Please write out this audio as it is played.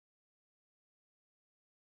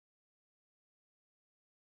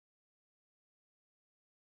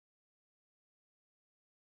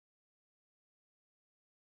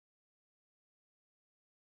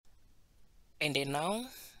And then now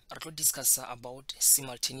I will discuss about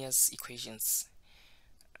simultaneous equations.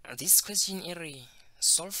 This question area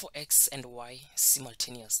solve for x and y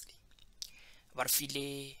simultaneously.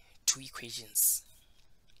 Barfile two equations.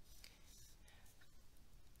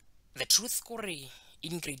 The truth core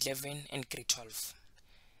in grade 11 and grade 12.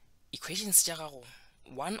 Equations jagago,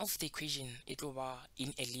 one of the equation it will be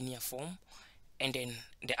in a linear form and then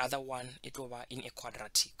the other one it will be in a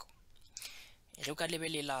quadratic.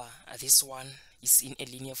 This one is in a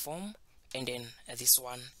linear form and then this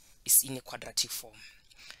one is in a quadratic form,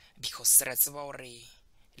 because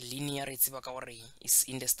linear is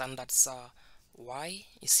in the standards y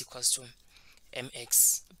is equals to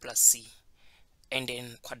mx plus c, and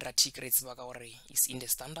then quadratic is in the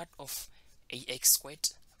standard of ax squared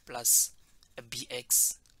plus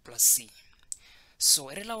bx plus c. So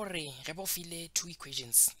re two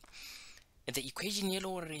equations. The equation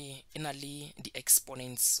yellow inally the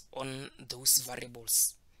exponents on those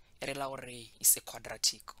variables is a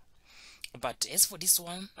quadratic. But as for this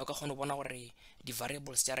one, the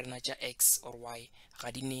variables x or y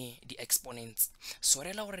the exponents. So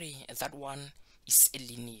that one is a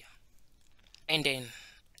linear. And then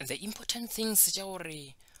the important things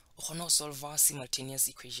solve a simultaneous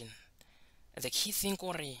equation. The key thing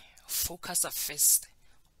focus first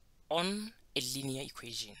on a linear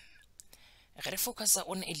equation. Re focus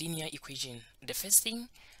on a linear equation. The first thing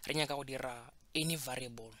any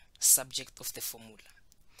variable subject of the formula.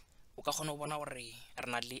 Uka kgona bona gore re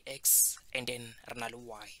na le x and then re na le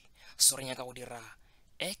y. So re nyaka go dira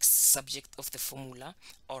x subject of the formula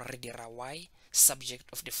or re dira y subject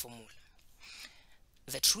of the formula.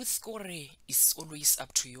 The truth core is always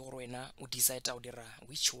up to you wena o decide go dira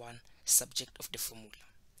which one subject of the formula.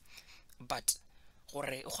 But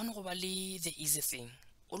gore o kgone go ba le the easy thing,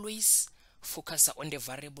 always focus on the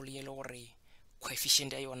variable yellow gore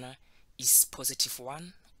coefficient ya yona is positive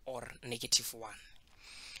 1 or negative 1.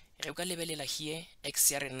 Re ka lebelela here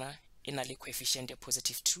x ya rena ena le coefficient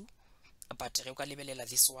positive 2, but re ka lebelela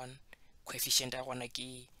this one coefficient ya gona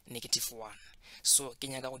ke negative 1. So ke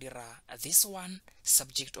nyaka go dira this one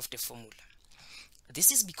subject of the formula.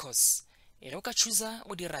 This is because re ka choose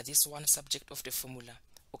go dira this one subject of the formula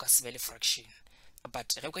o ka se be le fraction,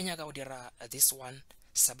 but re ka nyaka go dira this one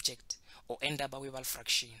subject or end up with a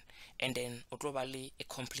fraction, and then o tlo ba le a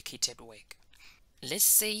complicated work. Let's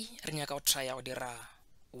say re nyaka go try go dira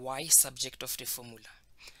y subject of the formula.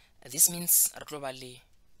 This means re tlo ba le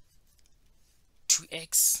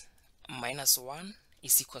 2x minus 1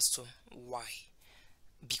 is equals to y,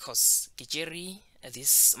 because ke jere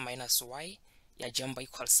this minus y ya jump by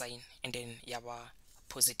equal sign and then yaba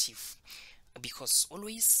positive, because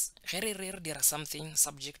always re dira something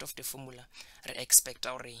subject of the formula re expect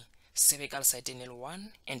our cervical side in L1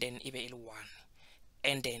 and then ibe L1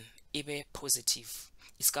 and then ibe positive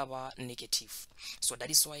iskaba negative. So that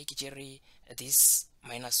is why ke jere this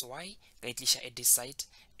minus y ka itlisha at this side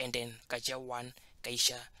and then ka ja 1 ka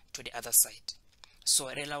isha to the other side. So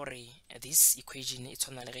re la gore this equation e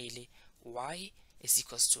tshwana le y is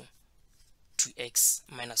equals to 2x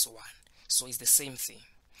minus 1. So it's the same thing.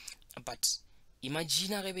 But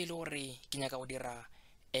imagine ge be le gore ke nyaka go dira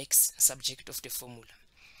x subject of the formula.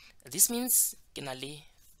 This means ke na le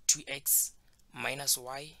 2x minus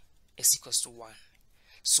y is equals to 1.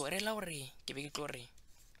 So re la gore ke be ke tlo re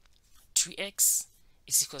 2x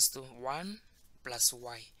is equals to 1 plus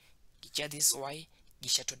y. Ke tšea this y ke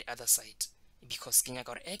isha to the other side, because ke nyaka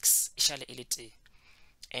gore x e shale e le tee,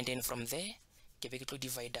 and then from there ke be ke tlo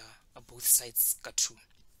divide both sides ka 2.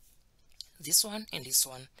 This one and this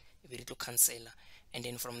one be re tlo cancel, and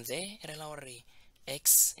then from there re la gore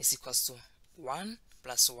x is equals to 1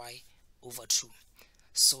 plus y over 2.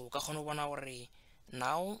 So ka kgona bona gore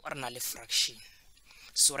now re na le fraction,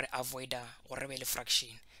 so re avoid gore be le fraction.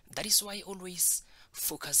 That is why always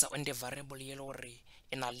focus on the variable yellow gore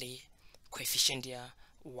e na le coefficient ya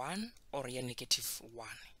 1 or ya negative 1.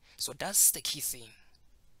 So that's the key thing.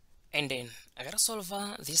 And then I gotta solve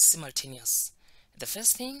this simultaneous. The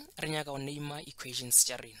first thing re nyaka go name equations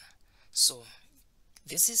tša rena. So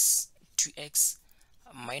this is 2x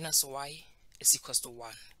minus y is equals to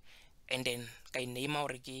 1, and then ka name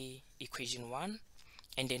gore ke equation 1,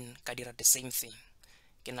 and then ka dira the same thing.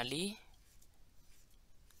 Ke na le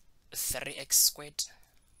 3x squared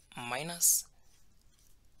minus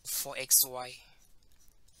 4xy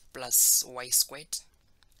plus y squared,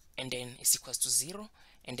 and then is equals to 0,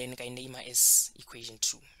 and then ka name as equation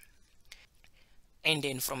 2. And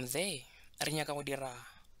then from there re nyaka go dira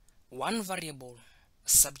one variable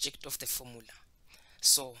subject of the formula.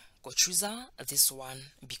 So go choose this one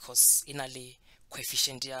because ina le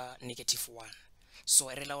coefficient ya negative 1. So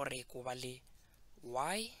re la gore go ba le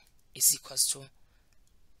y is equals to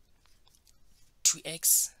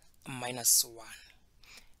 2x minus 1,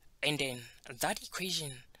 and then that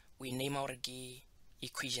equation we name our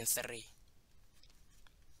equation 3,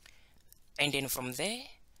 and then from there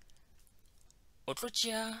o tlo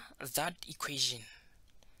tšea that equation.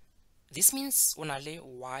 This means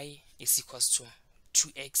y is equals to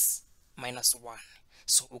 2x minus 1,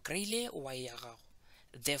 so o kry-ile y ya gago,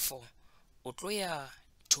 therefore o tlo ya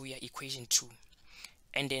to your equation 2,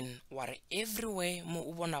 and then wa re everywhere mo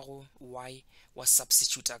o bonago y wa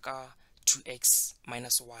substitute ka 2x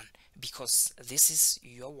minus 1 because this is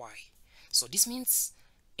your y. So this means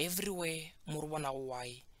everywhere mo re bonago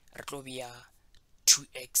y re tlo beya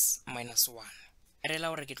 2x minus 1. Re la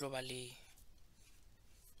gore ke tlo ba le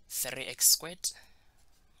 3x squared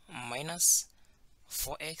minus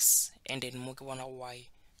 4x, and then mo ke bona y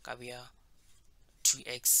ka beya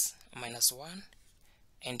 2x minus 1,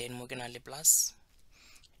 and then mo ke na le plus,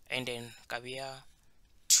 and then ka beya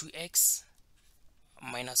 2x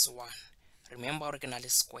minus 1. Remember gore ke na le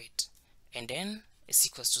squared, and then is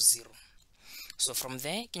equals to 0. So from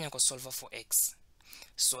there ke nyaka solve for x,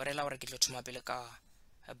 so re la gore ke tlo thoma pele ka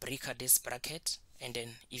break this bracket and then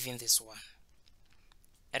even this one.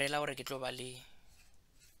 Re la gore ke tlo ba le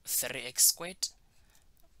 3x squared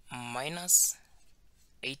minus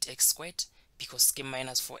 8x squared because ke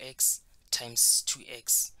minus 4x times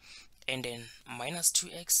 2x, and then minus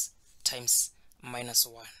 2x times minus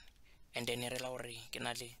 1, and then re la gore ke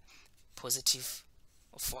na le positive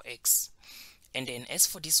 4x, and then as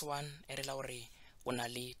for this one re la gore o na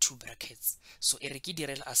le 2 brackets, so e re ke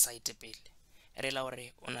direla aside pele. Re la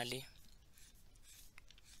gore o na le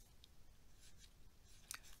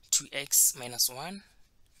 2x minus 1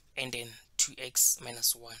 and then 2x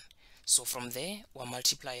minus 1, so from there we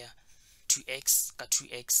multiply 2x ka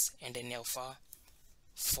 2x, and then ya fa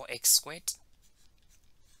 4x squared,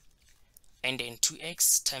 and then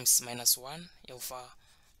 2x times minus 1 ya fa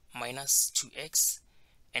minus 2x,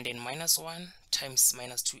 and then minus 1 times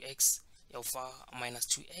minus 2x ya fa minus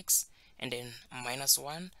 2x, and then minus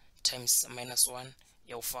 1 times minus 1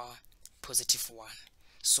 ya fa positive 1.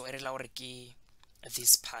 So re la gore ke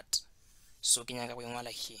this part, so ke nyaka go engwala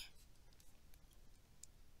here,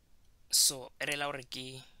 so re la gore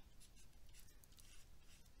ke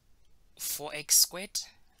 4x squared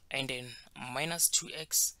and then minus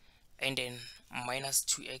 2x and then minus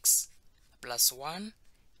 2x plus 1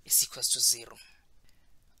 is equals to 0,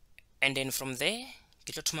 and then from there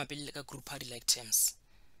ke tlo thoma pele ka group like terms,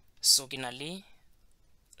 so ke na le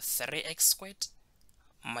 3x squared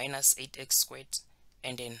minus 8x squared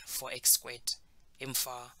and then 4x squared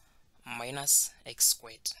emfa minus x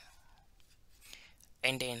squared,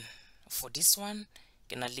 and then for this one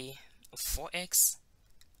ke na le 4x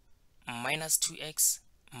minus 2x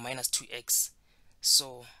minus 2x,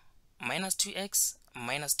 so minus 2x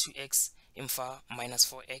emfa minus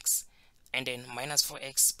 4x, and then minus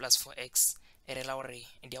 4x plus 4x e re la gore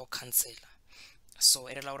di a cancela, so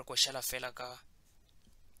e re la gore ko šala fela ka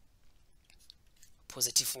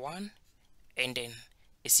positive 1 and then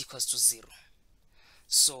is equals to 0.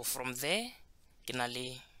 So from there ke na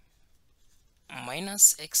le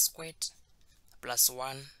minus x squared plus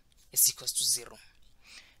 1 is equals to 0.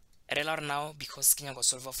 Re la gore now because ke nyaka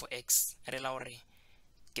solve for x, re la gore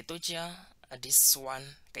ke tlo tšea this one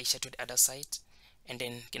ka iša to the other side, and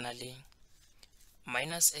then ke na le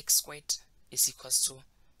minus x squared is equals to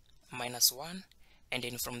minus 1, and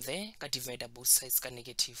then from there ka divide both sides ka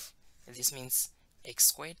negative, this means x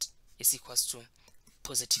squared is equals to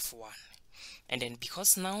positive 1, and then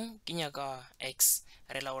because now ke nyaka x,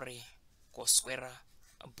 re la gore ko square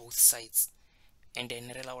both sides, and then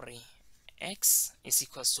re la gore x is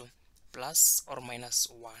equals to plus or minus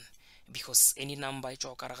 1 because any number e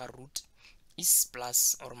tšwa ka gare ga root is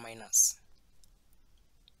plus or minus,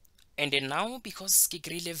 and then now because ke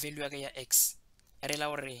kry-ile value ya x, re la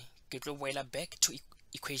gore ke tlo boela back to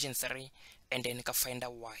equation 3 and then ka find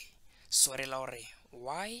out y, so re la gore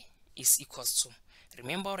y is equals to,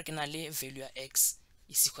 remember gore ke na le value ya x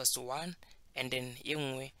is equals to 1 and then e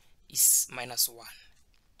nngwe is minus 1,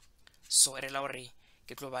 so re la gore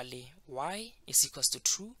ke tlo ba le y is equals to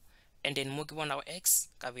 2, and then mo ke bona x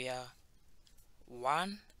ka beya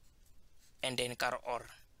 1 and then ka re or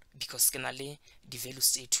because ke na le di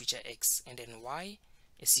values tse 2 tša x, and then y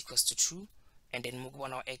is equals to 2, and then mo ke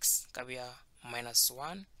bona x ka beya minus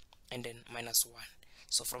 1 and then minus 1,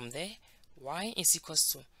 so from there y is equals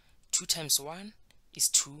to 2 times 1 is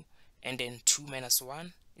 2, and then 2 minus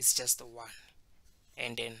 1 is just 1,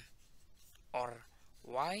 and then or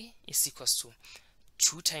y is equals to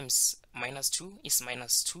 2 times minus 2 is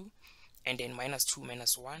minus 2, and then minus 2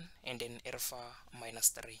 minus 1 and then e re fa minus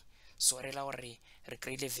 3. So re la gore re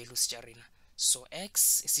kry-ile values tša rena. So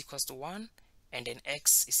x is equals to 1 and then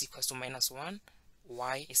x is equals to minus 1,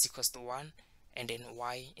 y is equals to 1 and then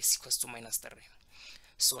y is equals to minus 3.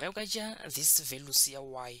 So ge o ka ja this values ya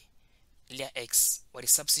y le ya x wa di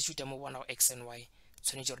substitute mo bona x and y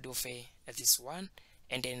tshwanetse re di o fe this one,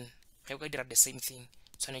 and then ge o ka dira the same thing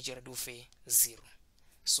tshwanetse re di o fe 0.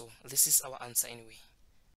 So this is our answer anyway.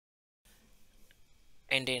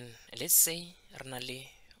 And then let's say re na le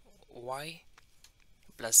y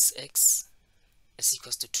plus x is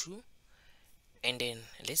equals to 2, and then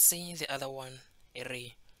let's say the other one e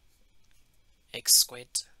re x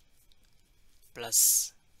squared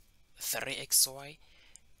plus 3xy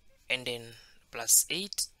and then plus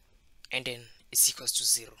 8 and then is equals to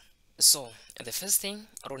 0. So the first thing,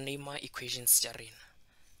 ro name our equations tša rena.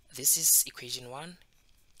 This is equation 1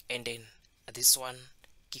 and then this one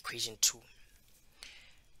equation 2.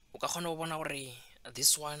 O ka kgona go bona gore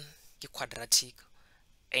this one ke quadratic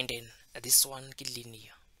and then this one ke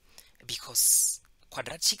linear, because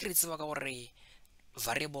quadratic re tseba ka gore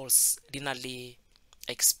variables di na le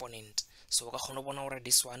exponent. So o ka kgona go bona gore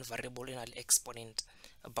this one variable e na le exponent,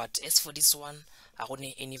 but as for this one ga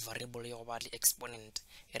gone any variable ya go ba le exponent,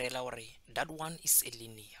 e rela gore that one is a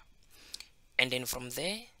linear. And then from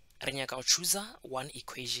there re nyaka go choose one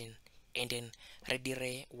equation and then re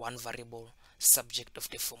dire one variable subject of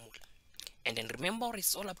the formula. And then remember,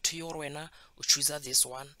 it's all up to you wena o choose this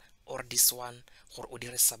one or this one gore o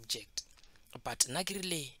dire subject, but nna ke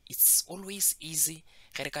rile it's always easy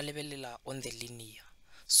ge re ka lebelela on the linear.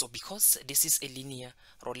 So because this is a linear,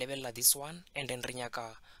 ro lebelela this one and then re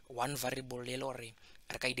nyaka one variable le gore re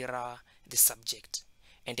ka dira the subject.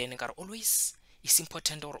 And then ka always it's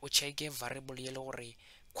important gore o check variable le gore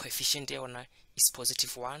coefficient ya yona is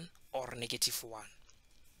positive 1 or negative 1.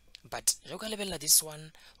 But ge o ka lebelela this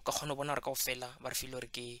one o ka kgona bona gore ka ofela ba re file gore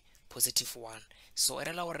ke positive 1. So e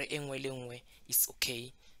rela gore e nngwe le nngwe is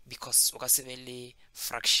okay because o ka se be le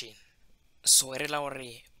fraction. So e rela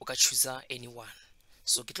gore o ka choose any one.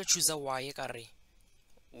 So ke tlo choose y ka re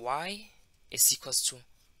y is equals to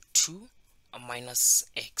 2 minus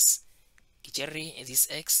x. Ke tšere this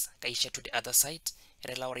x ka isha to the other side, e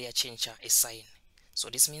rela gore ya change a sign. So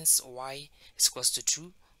this means y is equals to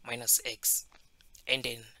 2 minus x. And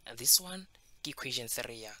then this one ke equation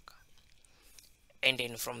 3 yaka. And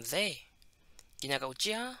then from there ke nyaka go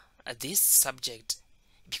tšea this subject,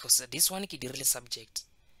 because this one ke dirile subject,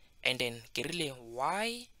 and then ke rile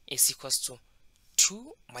y is equals to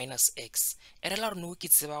 2 minus x. E rela gore no ke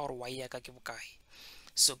tseba gore y yaka ke bokae.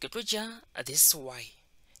 So ke tlo tšea this y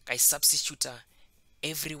ka substitute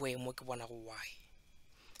everywhere mo ke bona go y.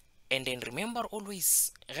 And then remember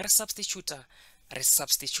always ge re substitute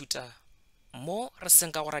mo re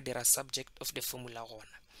seng ka gore dira subject of the formula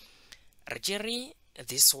gona. Re tšere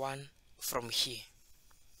this one from here,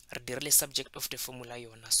 re dirile subject of the formula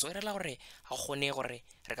yona. So e rela gore ga kgone gore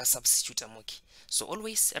re ka substitute mo ke. So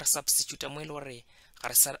always re substitute mo e le gore ga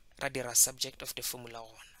re sa ra dira subject of the formula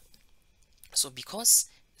gona. So because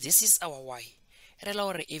this is our y, e rela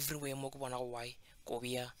gore everywhere mo ke bona go y ko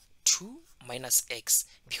bea 2 minus x,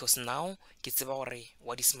 because now ke tseba gore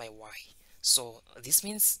what is my y. So this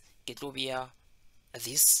means ke tlo bea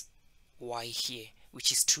this y here,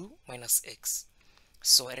 which is 2 minus x.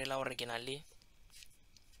 So e rela gore ke na le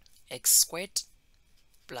x squared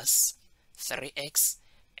plus 3x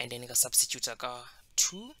and then ka substitute ka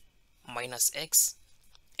 2 minus x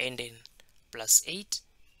and then plus 8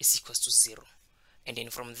 is equals to 0. And then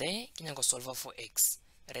from there ke nyaka solve for x.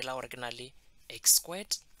 E rela gore ke na le x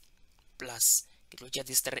squared plus ke tlo tšea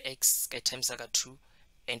this 3x ka times ka 2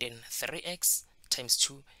 and then 3x times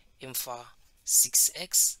 2 emfa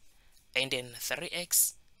 6x and then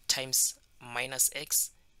 3x times minus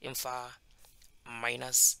x emfa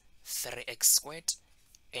minus 3x squared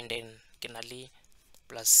and then ke na le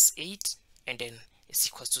plus 8 and then is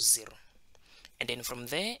equals to 0. And then from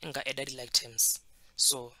there nka add the like terms,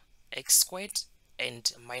 so x squared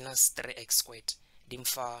and minus 3x squared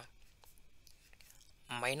dimfa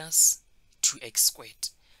minus 2x squared,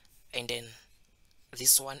 and then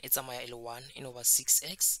this one it's a mile 1 in over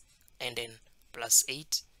 6x and then plus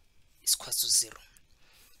 8 is equals to 0.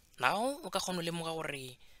 Now o ka kgona lemoga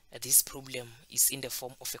gore this problem is in the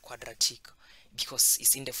form of a quadratic, because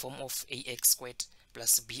it's in the form of ax squared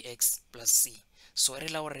plus bx plus c. So e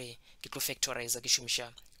rela gore ke tlo factorize ke shumisha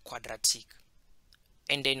quadratic.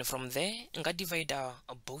 And then from there nka divide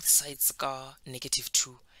both sides ka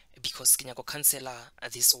 -2, because ke nyako cancela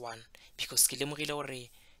this one, because ke lemogile gore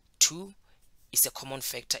 2 is a common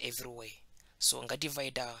factor everywhere. So nka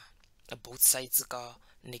divide both sides ka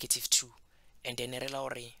negative 2, and then re la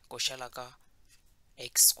gore ko shala ka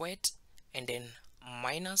x squared and then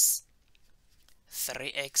minus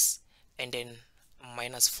 3x and then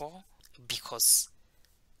minus 4, because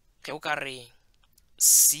ge o ka re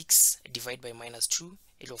 6 divided by minus 2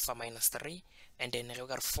 it will fa minus 3, and then ge o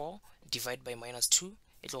ka re 4 divided by minus 2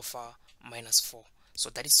 it will fa minus 4. So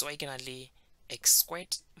that is why ke na le x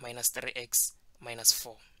squared minus 3x minus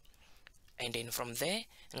 4, and then from there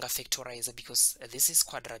nga factorize because this is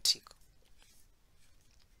quadratic.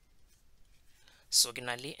 So ke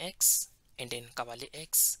na le x and then ka ba le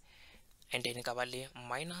x and then ka ba le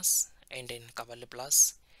minus and then ka ba le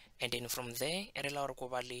plus, and then from there re la gore ko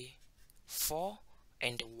ba le 4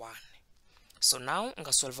 and 1. So now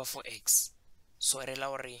nka solve for x, so re la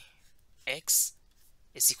gore x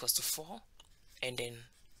is equals to 4 and then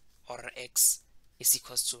or x is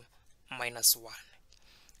equals to minus 1,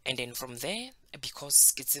 and then from there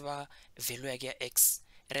because ke tseba value ya x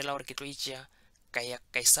re la gore ke tlo itšea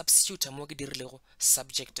ka substitute mo ke dirilego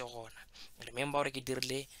subject gona. Remember gore ke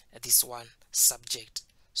dirile this one subject,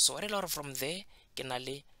 so re la gore from there ke na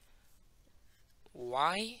le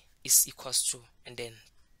y is equals to and then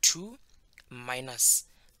 2 minus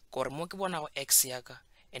gore mo ke bonago x yaka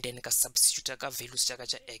and then ka substitute ka values tša ka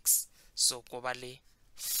tša x, so ko ba le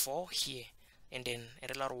 4 here, and then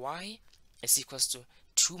re la gore y is equals to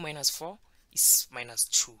 2 minus 4 is minus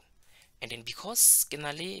 2, and then because ke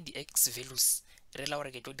na le the x values re la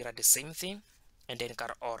gore ke tlo dira the same thing, and then ka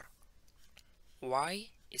re or y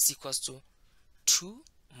is equals to 2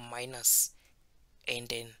 minus and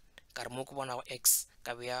then ka re mo ke bonago x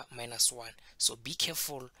ka beya minus 1, so be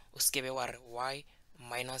careful o se be wa re y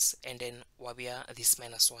minus and then wa beya this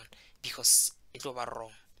minus 1 because it will be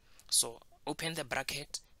wrong. So open the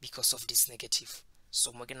bracket because of this negative,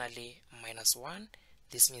 so mo ke na le minus 1,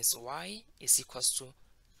 this means y is equals to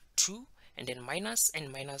 2 and then minus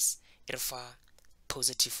and minus it fa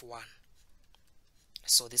positive 1,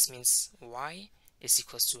 so this means y is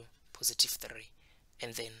equals to positive 3,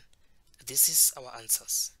 and then this is our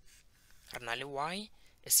answers. Re na le y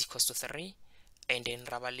is equals to 3 and then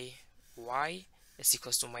ra ba le y is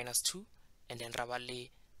equals to minus 2 and then ra ba le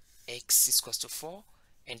x is equals to 4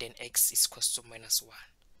 and then x is equals to minus 1.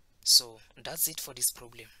 So that's it for this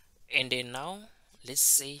problem. And then now let's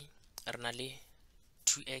say re na le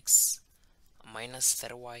 2x minus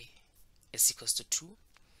 3y is equals to 2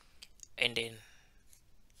 and then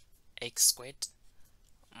x squared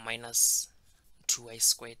minus 2y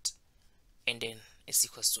squared and then is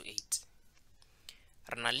equals to 8.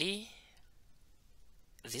 Re na le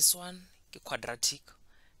this one ke quadratic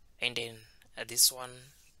and then this one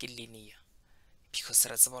ke linear, because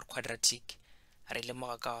re tseba gore quadratic re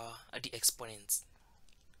lemoga ka the exponents,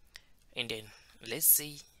 and then let's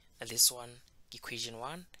say this one ke equation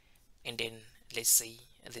 1 and then let's say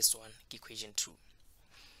this one ke equation 2,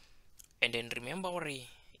 and then remember gore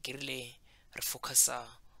ke rile re focusa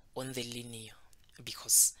on the linear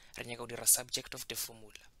because re nyaka go dira subject of the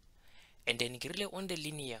formula, and then ke rile on the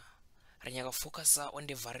linear re nyaka focusa on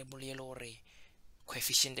the variable ye le gore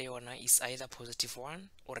coefficient ya yona is either positive 1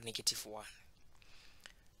 or negative 1,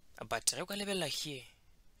 but ge o ka lebelela here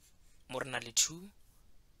mo re na le 2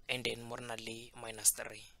 and then mo re na le minus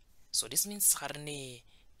 3, so this means ga re ne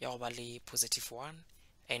ya go ba le positive 1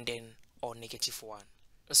 and then or negative 1.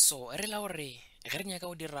 So re la gore ge re nyaka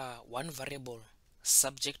go dira one variable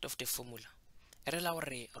subject of the formula re la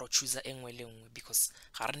gore ro choose engwe le engwe because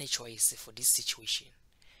ga re ne choice for this situation,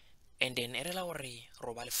 and then re la gore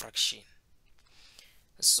ro ba le fraction.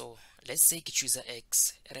 So let's say ke choose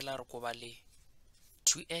x, re la gore ko ba le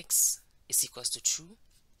 2x is equals to 2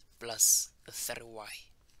 plus 3y.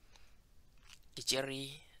 Ke tšere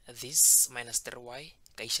this minus 3y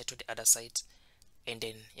ka isha to the other side and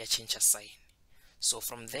then ya change a sign, so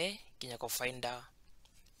from there ke nyaka go find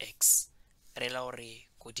x, re la gore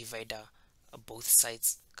go divide both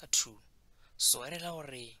sides ka 2, so re la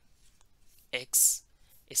gore x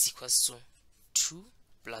is equals to 2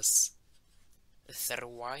 plus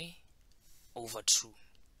 3y over 2,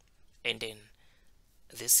 and then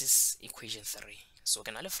this is equation 3, so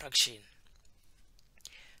ke na le fraction,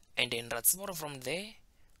 and then ra tseba gore from there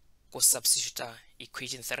go substitute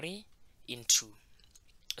equation 3 in 2,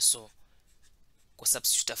 so go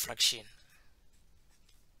substitute fraction,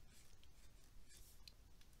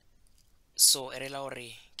 so re la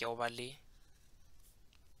gore ke go ba le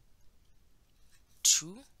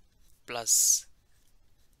 2 plus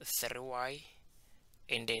 3y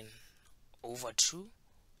and then over 2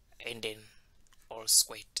 and then all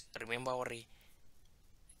squared. Remember gore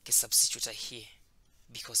ke substitute here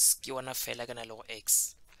because ke wana fela kana le go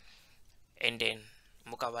x, and then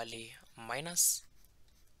mo ka ba le minus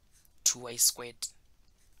 2y squared,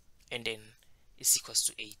 and then is equals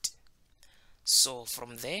to 8. So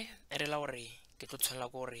from there re la gore ke tlo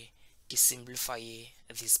tshwanela gore ke simplify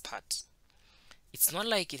this part. It's not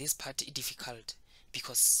like this part is difficult,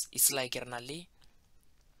 because it's like re na le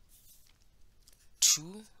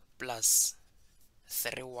 2 plus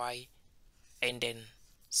 3y and then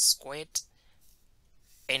squared,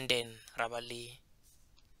 and then ra ba le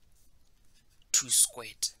 2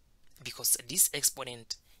 squared, because this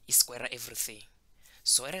exponent is square everything.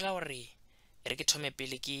 So re la gore re ke thome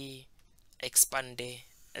pele ke expand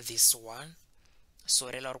this one. So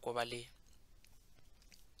re la gore ko ba le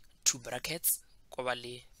 2 brackets, ko ba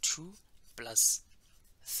le 2 plus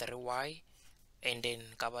 3y, and then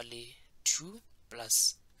ka ba le 2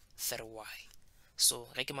 plus 3y. So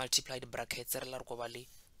ge ke multiply the brackets, re la gore ko ba le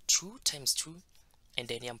 2 times 2, and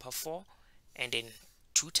then ya mpha 4, and then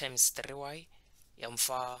 2 times 3y ya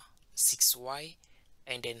mpha 6y,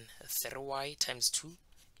 and then 3y times 2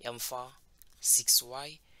 ya mpha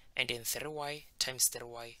 6y, and then 3y times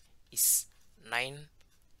 3y is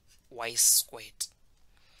 9y squared.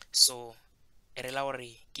 So re la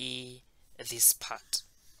gore ke this part,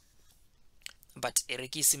 but re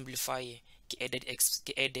ke simplify ke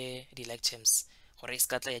add the like terms gore se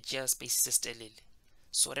ka tla ya tšea space se stelele.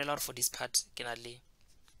 So re la gore for this part ke na le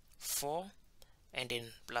 4, and then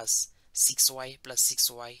plus 6y plus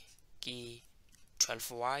 6y ke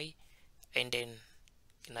 12y, and then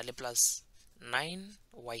ke na le plus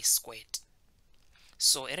 9y squared.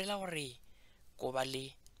 So re la gore ko ba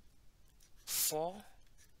le 4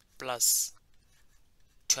 plus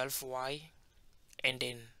 12y, and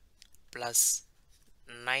then plus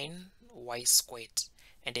 9y squared,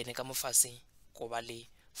 and then ka mo fase ko ba le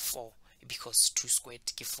 4, because 2 squared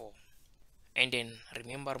ke 4, and then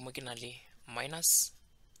remember mo ke na le minus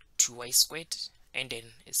 2y squared, and then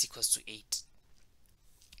is equals to 8.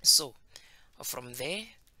 So from there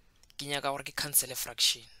ke nyaka gore ke cancel a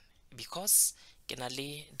fraction, because ke na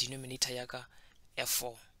le denominator ya ka ya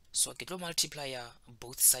 4. So ke tlo multiply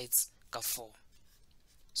both sides ka 4.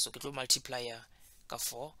 So ke tlo multiply ka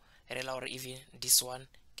 4, re la gore even this one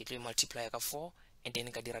ke tlo multiply ka 4, and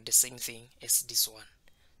then ka dira the same thing as this one.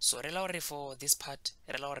 So re la gore for this part,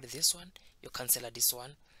 re la gore this one you cancel this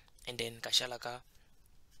one, and then ka shala ka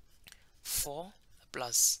 4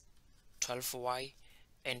 plus 12y,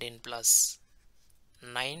 and then plus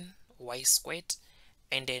 9y squared,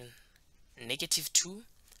 and then negative 2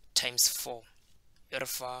 times 4 you're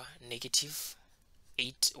for negative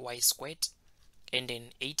 8y squared, and then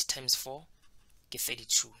 8 times 4 ke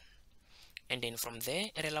 32, and then from there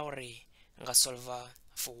re la gore nka solve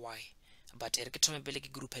for y, but re ke thome pele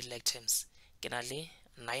ke group like terms, ke na le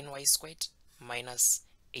 9y squared minus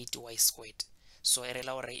 8y squared. So re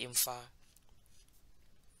la gore emfa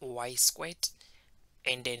y squared,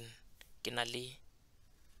 and then ke na le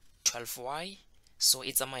 12y, so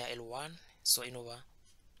it's a maya L1, so in over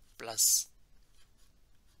plus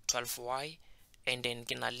 12y, and then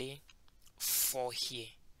ke na le 4 here.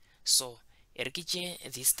 So re ke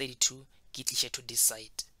tše this 32 ke tliše to this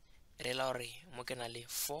side, re la gore mo ke na le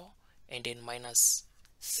 4, and then minus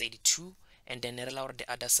 32, and then re la gore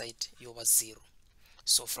the other side e over 0.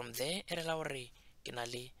 So from there re la gore ke na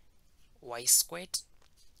le y squared,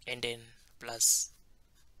 and then plus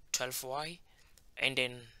 12y, and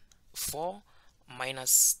then 4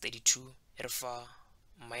 minus 32 re fa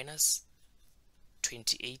minus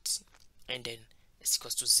 28, and then it's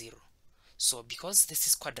equals to 0. So because this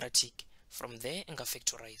is quadratic, from there nka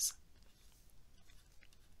factorize.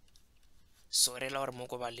 So re la gore mo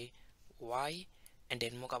ko ba le y, and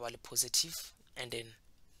then mo ka ba le positive, and then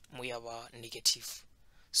mo ya ba negative.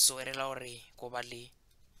 So re la gore ko ba le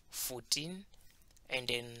 14, and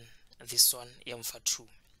then this one ya mfa 2.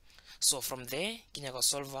 So from there ke nyaka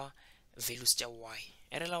solve values tša y.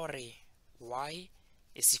 Re la gore y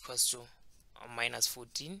is equals to minus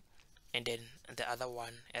 14, and then the other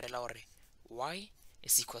one re la gore y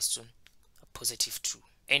is equals to positive 2.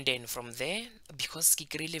 And then from there, because ke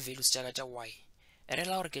kry-ile values tša ka tša y, re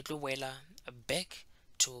la gore ke tlo boela back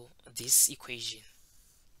to this equation,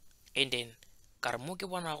 and then ka re mo ke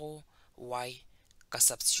bonago y ka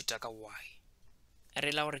substitute ka y,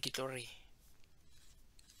 re la gore ke tlo re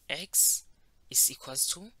x is equals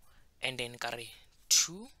to, and then ka re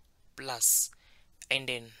 2 plus, and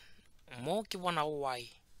then mo ke bonago y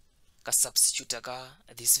ka substitute ka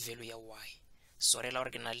this value ya y. So re la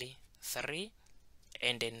gore ke na le 3,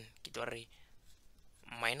 and then ke tlo re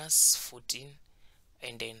minus 14,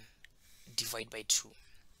 and then divide by 2.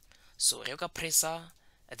 So ge o ka pressa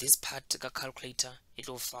this part ka calculator, it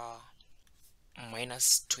will fa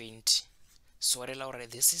minus 20. So re la gore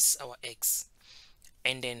this is our x,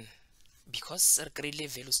 and then because re kry-ile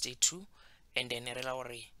value stay 2, and then re la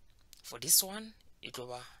gore for this one it will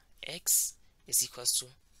be x is equals to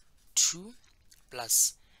 2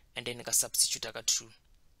 plus, and then ka substitute ka 2,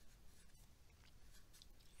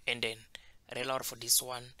 and then re la gore for this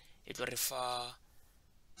one it will refer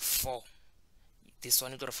 4. This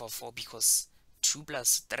one it will refer 4 because 2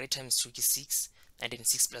 plus 3 times 2 is 6, and then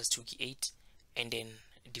 6 plus 2 is 8, and then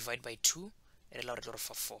divide by 2 re la gore it will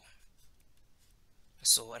refer 4.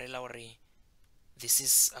 So re la gore this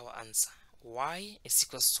is our answer. Y is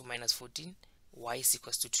equals to minus 14, y is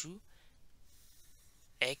equals to 2,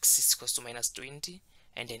 x is equals to minus 20,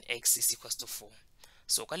 and then x is equals to 4.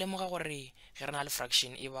 So ka lemoga gore ge re na le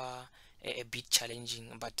fraction e ba a bit challenging,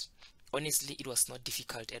 but honestly it was not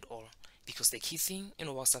difficult at all, because the key thing in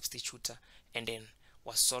our substituter and then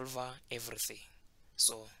was solve everything.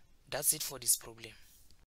 So that's it for this problem.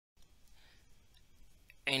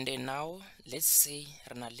 And then now let's say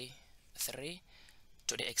re na le 3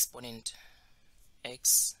 to the exponent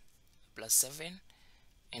x plus 7,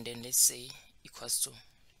 and then let's say equals to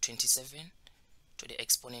 27 to the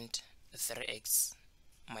exponent 3x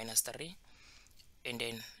minus 3, and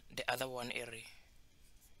then the other one area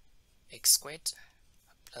x squared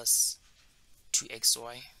plus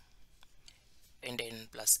 2xy, and then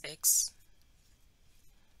plus x,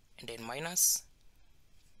 and then minus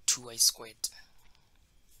 2y squared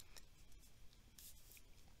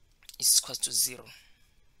is equals to 0.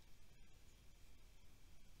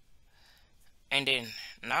 And then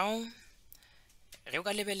now ge o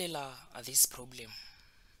ka lebelela this problem,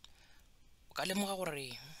 o ka lemoga gore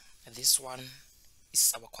this one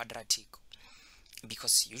is our quadratic,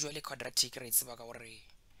 because usually quadratic re tseba ka gore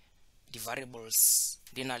the variables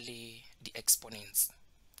di na le the exponents.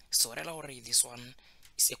 So re la gore this one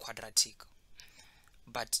is a quadratic,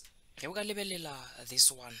 but ge o ka lebelela this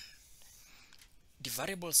one, the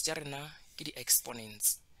variables tša rena ke the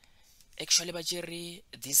exponents. Actually ba tšere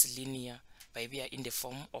this linear by be in the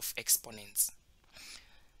form of exponents.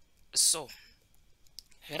 So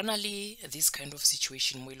ge re na le this kind of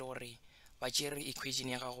situation mo e le gore ba tšere equation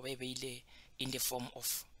ya gago ba e beile in the form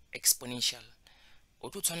of exponential, o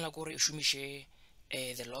tlo tshwanela gore o šomiše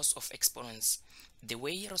the laws of exponents, the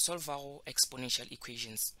way re solve exponential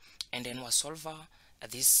equations, and then we solve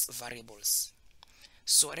these variables.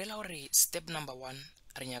 So re la gore step number 1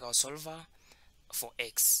 re nyaka go solve for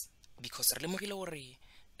x, because re lemogile gore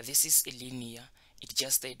this is a linear, it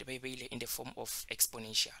just stayed in the form of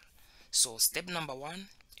exponential. So step number 1,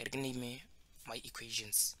 I rename my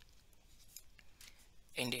equations,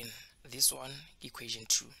 and then this one equation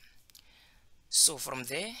 2. So from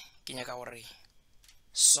there ke nyaka gore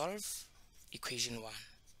solve equation 1.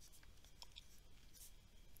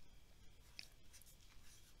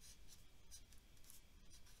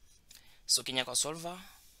 So ke nyaka solve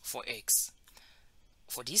for x.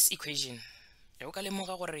 For this equation re o ka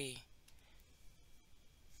lemoga gore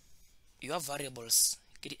your variables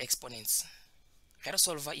ke di exponents. Ge re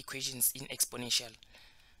solve equations in exponential,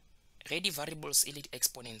 ge di variables e le di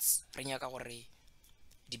exponents re nyaka gore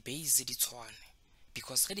di base di tshwane,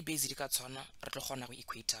 because ge di base di ka tshwana re tlo kgona go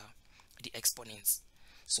equate di exponents.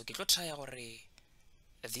 So ke tlo try gore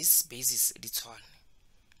these bases di tshwane.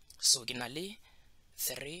 So ke na le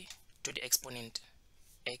 3 to the exponent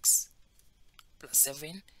x plus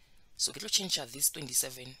 7. So ke tlo change this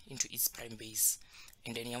 27 into its prime base,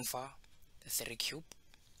 and then yamfa 3 cube,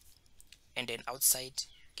 and then outside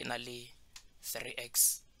ke na le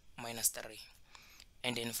 3x minus 3,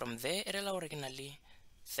 and then from there re la gore ke na le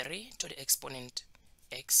 3 to the exponent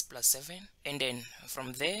x plus 7, and then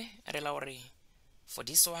from there re la gore for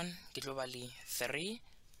this one ke tlo ba le 3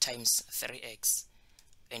 times 3x,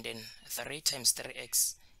 and then 3 times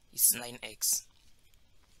 3x is 9x,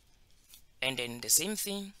 and then the same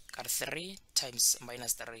thing are 3 times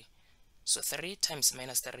minus 3, so 3 times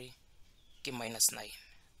minus 3 ke minus 9.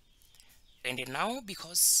 And then now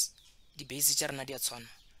because the base tša rena di a tshwana,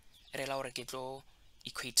 re la gore ke tlo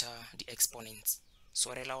equate the exponents.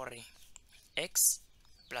 So re la gore x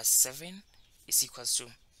plus 7 is equals to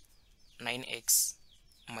 9x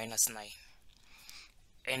minus 9,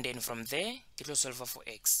 and then from there ke tlo solve for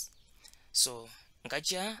x. So nka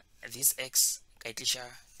tšea this x ka itliša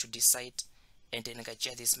to this side, and then nka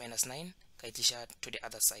tšea this minus 9 ka itliša to the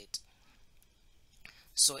other side.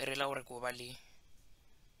 So re la gore ko ba le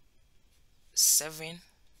 7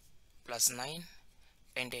 plus 9,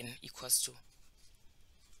 and then equals to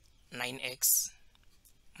 9x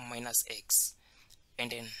minus x,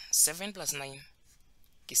 and then 7 plus 9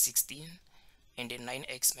 ke 16, and then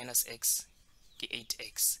 9x minus x ke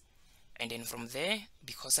 8x, and then from there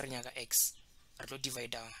because re nyaka x re tlo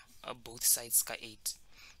divide both sides ka 8,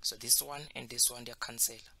 So this one and this one they are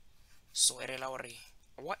cancel. So re la hore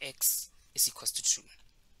our x is equals to 2.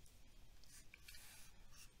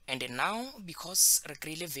 And then now because re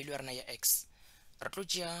kry-ile value ya x, re tlo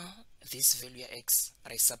tšea this value ya x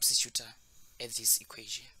re substitute at this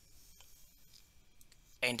equation,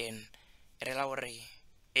 and then re la hore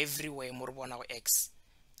everywhere mo re bona go x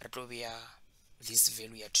re tlo beya this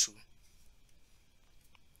value ya 2.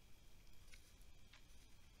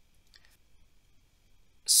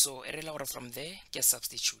 So re la hore from there ke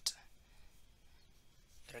substitute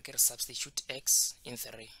re ke re substitute x in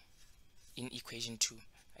 3 in equation 2,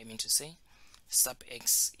 I mean to say sub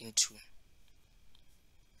x in 2.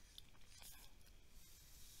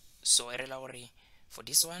 So re la hore for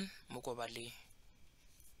this one mo ko ba le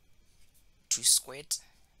 2 squared,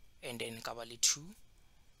 and then ka ba le 2,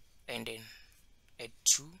 and then add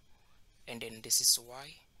 2, and then this is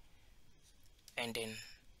y, and then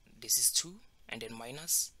this is 2, and then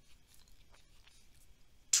minus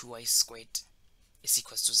 2y squared is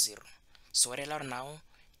equals to 0. So re la hore now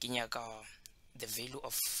ke nyaka the value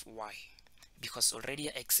of y because already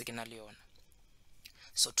x ke na le yona.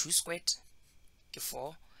 So 2 squared ke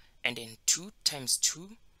 4, and then 2 times 2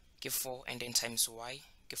 ke 4, and then times y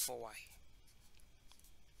ke 4y,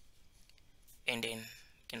 and then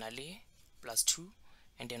ke na le plus 2,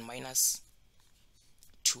 and then minus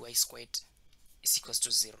 2y squared is equals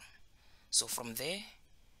to 0. So from there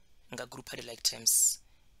nga group the like terms,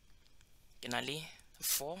 ke na le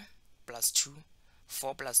 4 plus 2,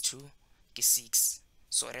 4 plus 2 ke 6.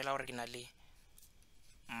 So re la hore ke na le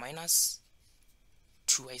minus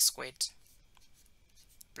 2y squared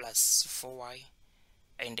plus 4y,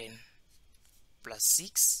 and then plus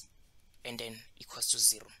 6, and then equals to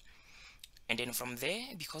 0. And then from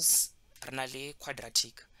there, because re na le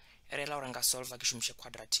quadratic, re la hore nka solve ke shumishe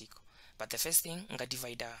quadratic, but the first thing nka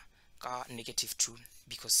divide ka negative 2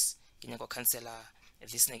 because ke nyaka cancela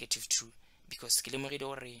this negative 2 because ke lemogile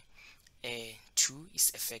hore 2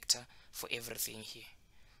 is a factor for everything here.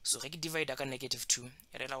 So ge ke divide ka negative 2,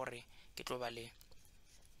 re la hore ke tlo ba le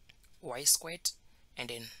y squared, and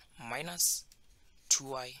then minus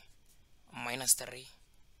 2y minus 3,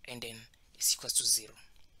 and then is equals to 0.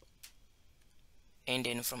 And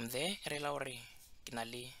then from there re la hore ke na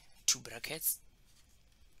le 2 brackets,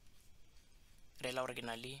 re la hore ke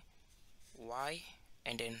na le y,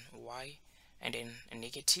 and then y, and then a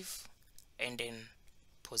negative, and then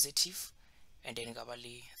positive, and then ka ba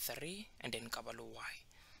le 3, and then ka ba le y.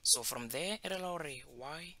 So from there re la hore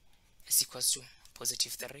y is equals to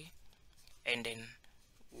positive 3, and then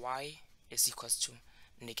y is equals to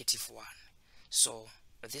negative 1. So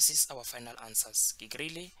this is our final answers. Ke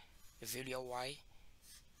kry-ile value ya y,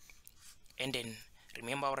 and then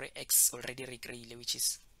remember our x already re kry-ile, which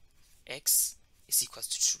is x is equals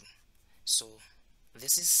to 2. So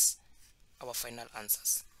this is our final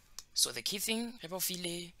answers. So the key thing, re ba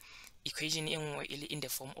file equation e nngwe in the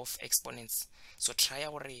form of exponents, so try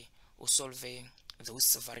hore o solve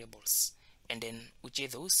those variables, and then o tšee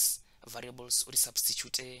those variables o di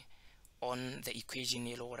substitute on the equation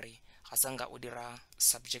e le gore ga sanka o dira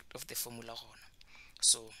subject of the formula gona.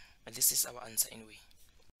 So this is our answer anyway.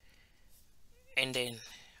 And then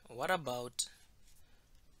what about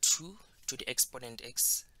 2 to the exponent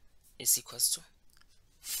x is equals to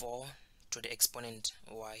 4 to the exponent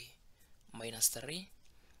y minus 3,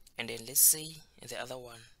 and then let's say the other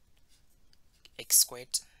one x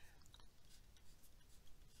squared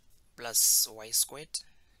plus y squared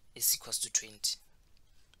is equals to 20.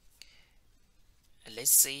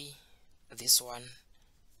 Let's say this one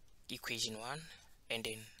equation 1, and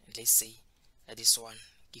then let's say this one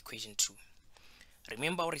equation 2.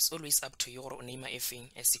 Remember, it's always up to your name everything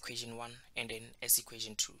as equation 1 and then as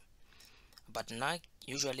equation 2, but now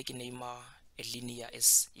usually ke name a linear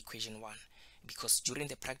as equation 1 because during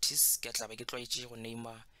the practice ke tla ba ke tlwaetse go name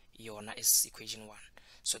yona as equation 1.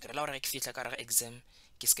 So ke re la hore ke fitla ka re exam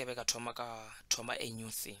ke se ke be ka thoma a new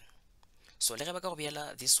thing. So le ge ba ka go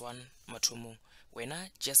beela this one mathomong, wena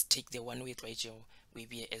just take the one we tlwaetšego we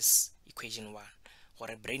be as equation 1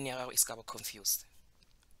 gore brain ya gago e se ka ba confused.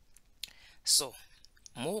 So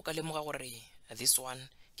mo ka lemoga gore this one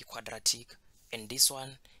ke quadratic and this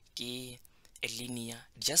one ke a linear,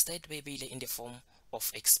 just that be in the form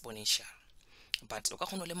of exponential, but o ka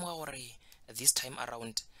kgona go lemoga gore this time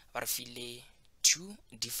around ba re file 2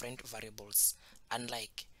 different variables,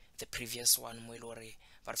 unlike the previous one mo e le gore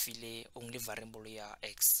ba re file only variable ya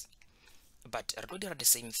x. But re tlo dira the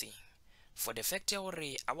same thing for the fact ya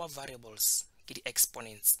gore our variables ke di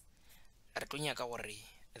exponents. Re tlo nyaka gore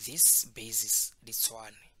this basis di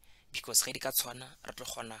tshwane because ge di ka tshwana re tlo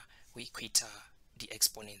kgona go equate the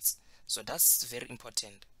exponents. So that's very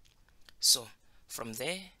important. So from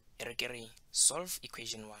there re ke re solve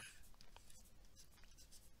equation 1.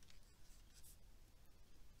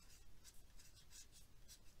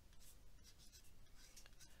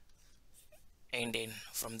 And then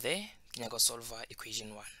from there ke nyaka solve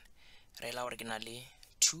equation 1. Re la originally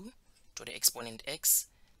 2 to the exponent x,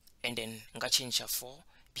 and then nka change 4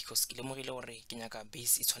 because ke lemogile gore ke nyaka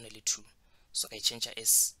base e tshwane le 2, so I change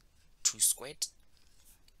as 2 squared,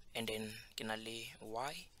 and then ke na le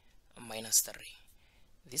y minus 3.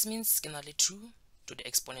 This means ke na le 2 to the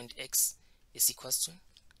exponent x is equals to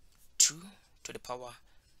 2 to the power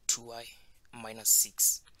 2y minus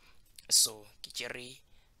 6. So ke carry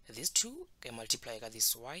this 2 ke multiply ka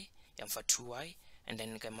this y yam fa 2y, and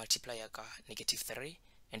then ke multiply ka -3,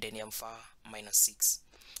 and then yam fa minus 6.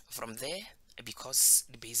 From there, because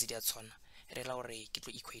the base di a tshwana, re la gore ke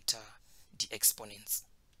tlo equate the exponents.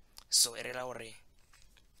 So re la gore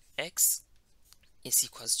x is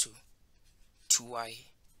equals to 2y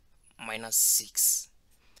minus 6.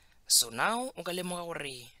 So now o ka lemoga gore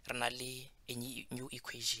re na le a new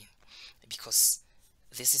equation, because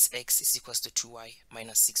this is x is equals to 2y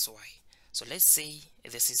minus 6y. So let's say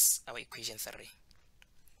this is our equation 3.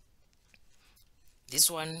 This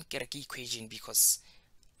one ke re ke equation because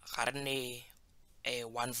ga re ne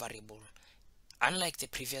one variable, unlike the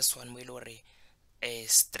previous one mo ile gore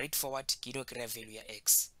straightforward ke no kry value ya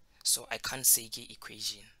x, so I can't say ke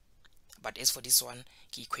equation. But as for this one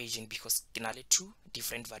ke equation because ke na le 2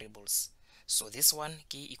 different variables, so this one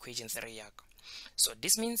ke equation 3 yaka. So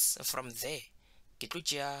this means from there ke tlo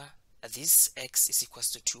tšea this x is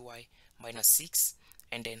equals to 2y minus 6,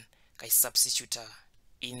 and then I substitute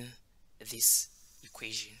in this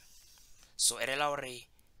equation. So e rela gore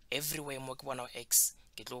everywhere mo ke bona x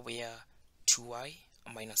ke tlo beya 2y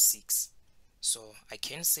minus 6. So I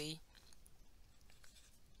can say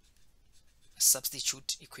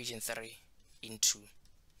substitute equation 3 into.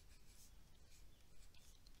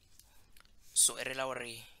 So e rela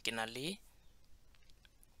gore ke na le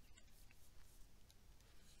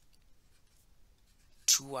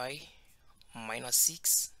 2y minus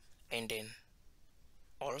 6, and then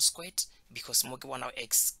all squared, because mo ke bona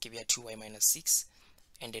x ke beya 2y minus 6,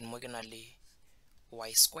 and then mo ke na le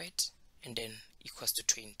y squared, and then equals to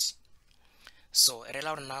 20. So e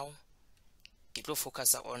rela gore now ke tlo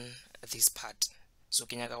focus on this part, so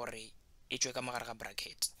ke nyaka gore e tswe ka mogare ga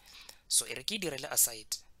bracket. So e re ke direle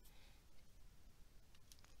aside.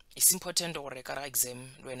 It's important gore ka ra exam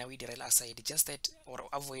le wena o direle aside, just that or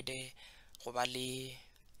avoid go ba le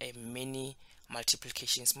many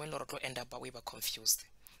multiplications mo ile gore tlo end up we ba confused.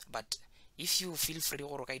 But if you feel free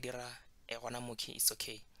gore ka dira gona moki, it's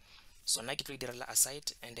okay. So na ke tlo direla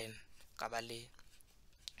aside, and then ka ba le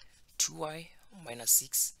 2y minus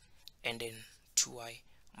 6, and then 2y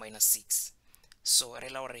minus 6. So re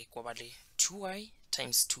la gore ko ba le 2y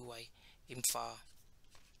times 2y imfa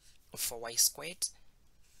 4y squared,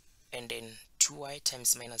 and then 2y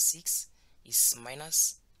times minus 6 is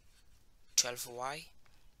minus 12y,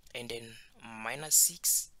 and then minus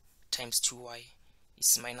 6 times 2y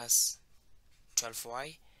is minus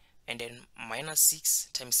 12y, and then minus 6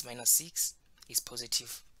 times minus 6 is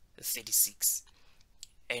positive 36.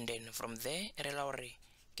 And then from there re la gore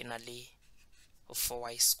ke na le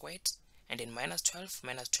 4y squared, and then minus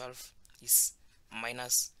 12 is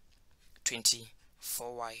minus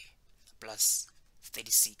 24y plus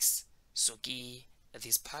 36. So ke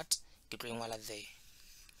this part ke tlo engwala there.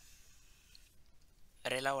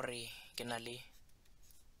 Re la gore ke na le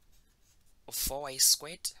 4y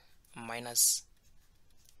squared minus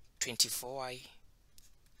 24y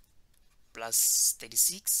plus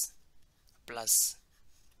 36 plus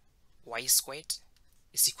y squared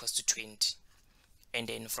is equals to 20. And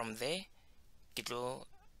then from there ke tlo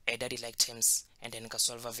add the like terms, and then ka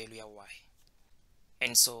solve a value ya y.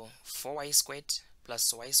 And so 4y squared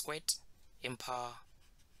plus y squared impa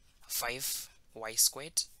 5y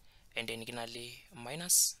squared, and then ke na le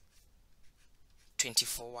minus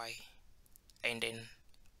 24y, and then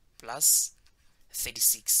plus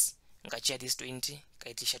 36. Nka tšea this 20 ka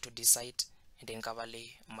itliša to this side, and then ka ba le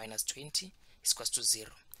minus 20 is equals to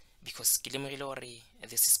 0, because ke lemogile gore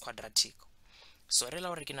this is quadratic. So re la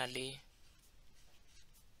gore ke na le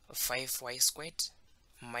 5y squared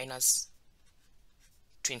minus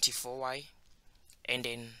 24y, and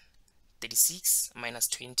then 36 minus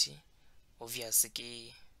 20 obviously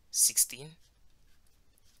ke 16,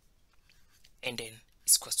 and then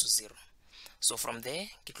it's equals to 0. So from there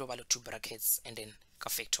ke tlo ba le 2 brackets, and then ka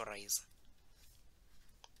factorize.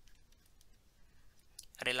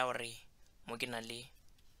 Re la gore mo ke na le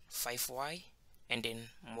 5y, and then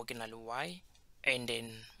mo ke na le y, and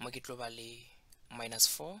then mo ke tlo ba le minus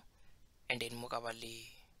 4, and then mo ka ba le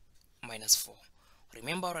minus 4.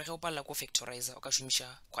 Remember gore ge o palla ko factorizer o ka shumisha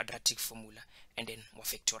quadratic formula and then wa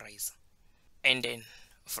factorizer, and then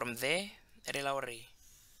from there re la gore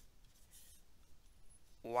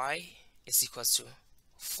y is equals to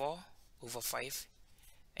 4 over 5,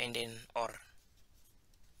 and then or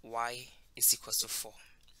y is equals to 4.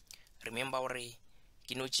 Remember gore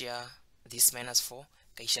ke no tšea this minus 4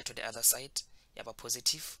 ka isha to the other side ya ba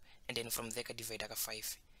positive, and then from there ka divide ka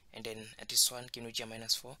 5, and then this one ke no tšea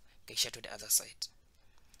minus 4 ka isha to the other side.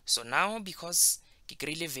 So now because ke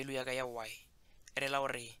kry-ile value ya ka ya y, re la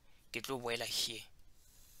gore ke tlo boela here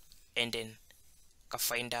and then ka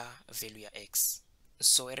finda value ya x.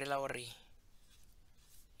 So re la gore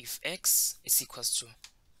if x is equals to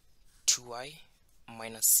 2y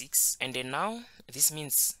minus 6, and then now this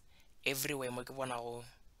means everywhere mo ke bona go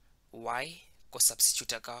y ko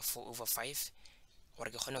substitute ka 4 over 5 gore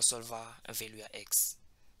ke kgone go solve value ya x.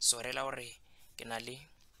 So re la gore ke na le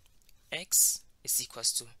x is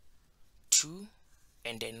equals to 2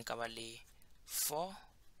 and then ka ba le 4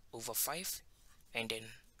 over 5 and then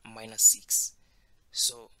minus 6.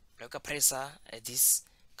 So like a pressa this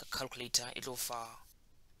calculator it will fa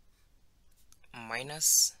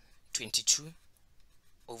minus 22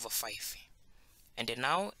 over 5, and then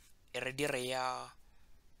now already re ya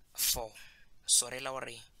 4. So re la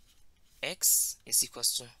gore x is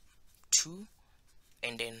equals to 2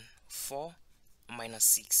 and then 4 minus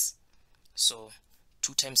 6. So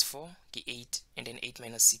 2 times 4 ke 8, and then 8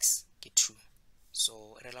 minus 6 ke 2.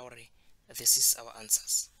 So re la gore this is our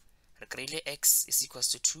answers. Re kry-ile x is equals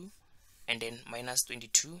to 2 and then minus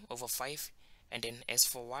 22 over 5, and then as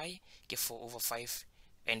for y ke 4 over 5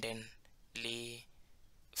 and then le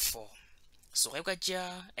 4. So ge o ka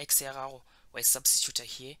tšea x ya gago wa e substitute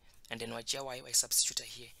here, and then wa tšea y wa e substitute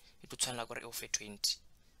here, it will tshwana gore e o fe 20.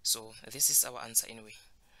 So this is our answer anyway.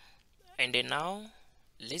 And then now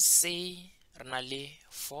let's say re na le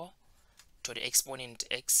 4 to the exponent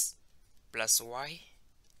x plus y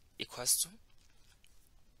equals to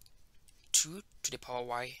 2 to the power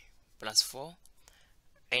y plus 4,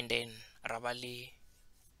 and then ra ba le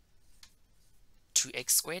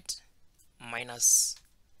 2x squared minus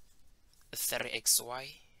 3xy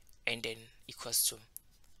and then equals to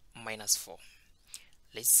minus 4.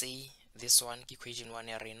 Let's say this one equation 1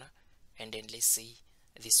 ya rena, and then let's say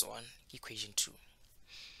this one equation 2.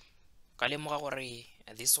 Ka lemoga gore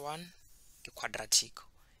this one ke quadratic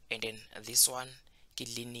and then this one ke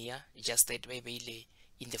linear, just that by beile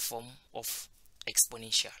in the form of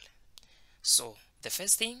exponential. So the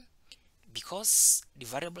first thing, because the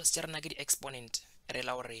variables tša rena ke di exponent, re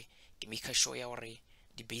la gore ke make sure ya gore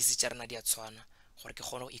di base tša rena di a tshwana gore ke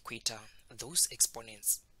kgone go equate those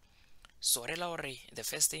exponents. So re la gore the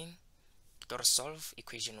first thing to solve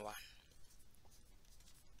equation 1,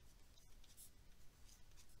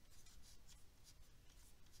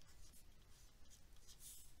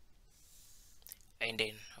 and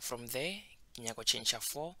then from there ke nyaka go change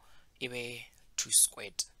 4 e be 2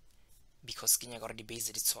 squared because ke nyaka gore di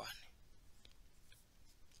base di tshwane.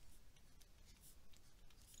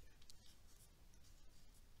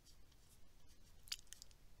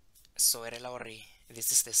 So re la gore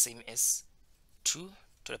this is the same as 2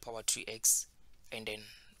 to the power 2x and then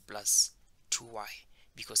plus 2y,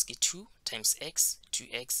 because ke 2 times x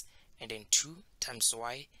 2x, and then 2 times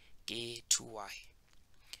y ke 2y,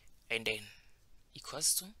 and then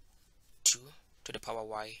equals to 2 to the power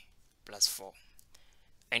y plus 4.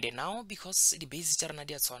 And then now because the base tša rena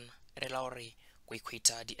di a tshwana, re la gore go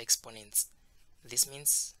equate the exponents. This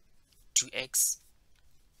means 2x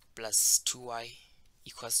plus 2y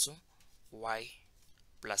equals to y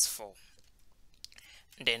plus 4.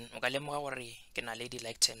 Then o ka lemoga gore ke na le di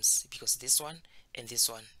like terms because this one and this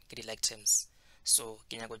one ke di like terms. So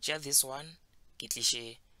ke nyaka go tšea this one ke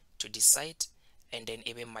tliše to this side and then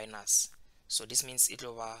e be minus. So this means it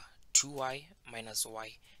will be 2y minus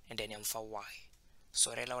y and then yamfa y.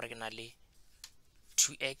 So re la gore ke na le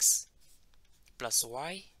 2x plus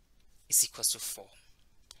y is equals to 4.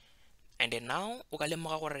 And then now o ka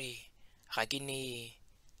lemoga gore ga ke ne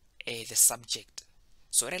the subject.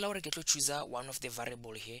 So re la gore ke tlo choose one of the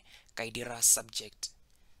variable here ka e dira subject.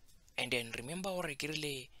 And then remember gore ke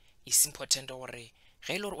rile is important gore ge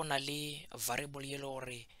ile gore o na le variable ye le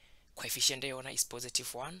gore coefficient yona is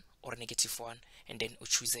positive 1 or negative 1, and then o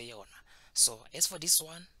choose yona. So as for this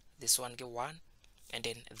one ke 1 and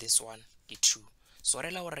then this one ke 2. So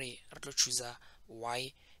re la gore re tlo choose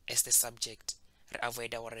y as the subject, re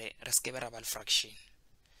avoid gore re skebe ra ba fraction.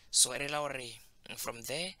 So re la gore from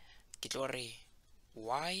there ke tlo re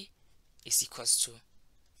y is equals to,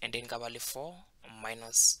 and then ka ba le 4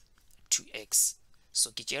 minus 2x.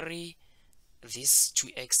 So ke tšere this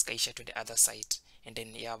 2x ka isha to the other side, and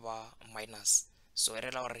then yaba minus. So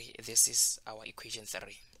this is our equation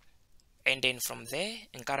 3. And then from there,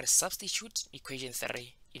 nka substitute equation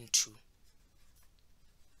 3 in 2.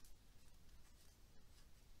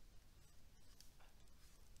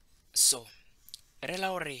 So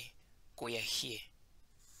go here,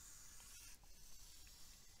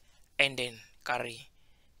 and then carry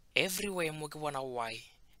everywhere mo ke bona y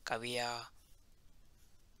ka beya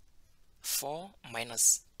 4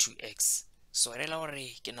 minus 2x. So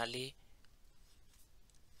ke na le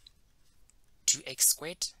 2x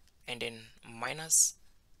squared, and then minus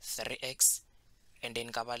 3x, and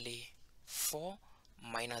then ka ba le 4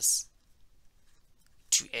 minus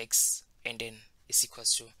 2x, and then is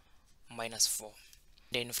equals to minus 4.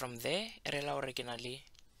 Then from there ke na le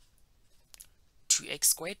 2x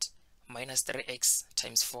squared minus 3x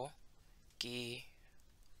times 4 ke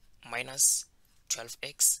minus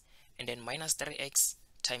 12x, and then minus 3x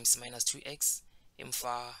times minus 2x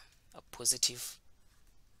imfa a positive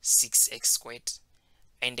 6x squared,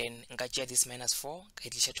 and then nka this minus 4 ka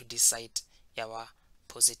itlisha to this side yawa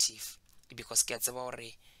positive, because ke tseba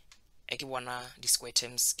hore ke bona di square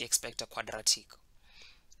terms ke expect a quadratic.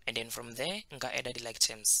 And then from there nka add the like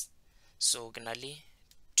terms, so ke na le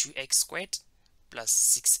 2x squared plus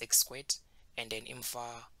 6x squared, and then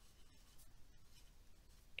imfa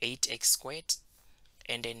 8x squared,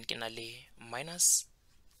 and then ke na le minus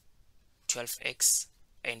 12x,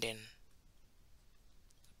 and then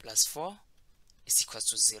plus 4 is equals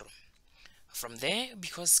to 0. From there,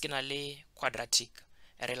 because ke na le quadratic,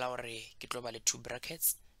 ke tlo ba le 2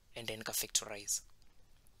 brackets, and then ka factorize.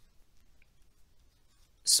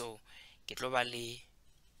 So ke tlo ba le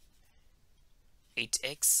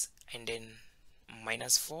 8x, and then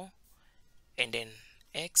minus 4, and then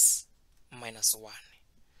x minus 1.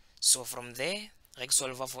 So from there, re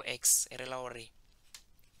solve for x,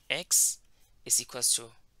 x is equals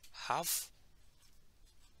to half,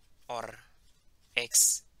 or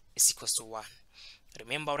x is equals to 1.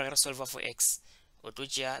 Remember, we're going to solve for x.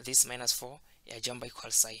 This minus 4, yeah, jump by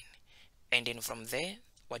equal sign. And then from there,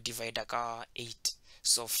 we divide 8.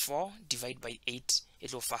 So 4 divided by 8,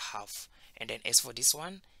 it will for half. And then as for this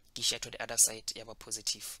one, share to the other side, you have a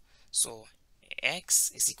positive. So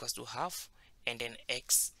x is equals to half, and then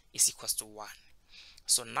x is equals to 1.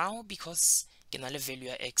 So now, because ke na le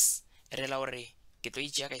value x, ke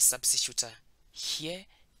tlo substitute here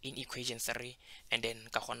in equation 3, and then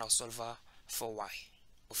ka kgona solve for y.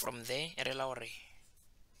 From there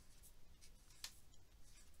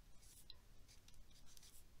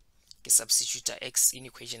ke substitute x in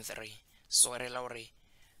equation 3. So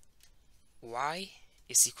y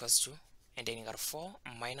is equals to, and then you got 4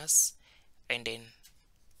 minus, and then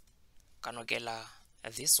kanogela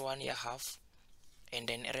this one you half, and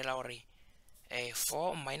then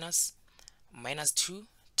 4 minus 2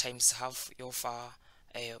 times half of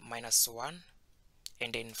minus 1,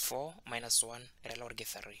 and then 4 minus 1 get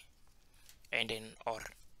 3, and then or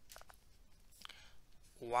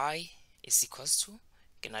y is equals to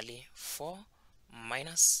ke na le 4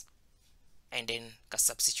 minus, and then ka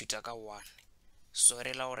substitute ka 1. So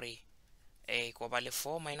ko ba le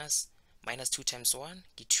 4 minus 2 times 1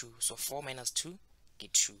 ke 2, so 4 minus 2 ke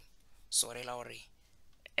 2. So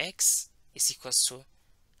x is equals to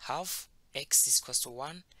half, x is equals to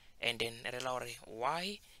 1, and then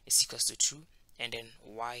y is equals to 2, and then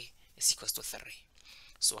y is equals to 3.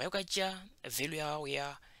 So I got a value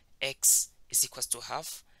where x is equals to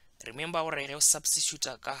half. Remember already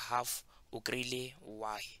substitute ka half o krile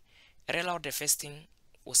y. The first thing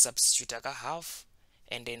o substitute ka half,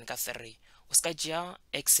 and then ka 3. O ska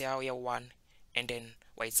x ya 1, and then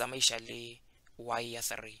wa itsamaisha le y ya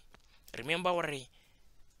 3. Remember already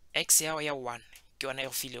x ya 1 ke yona e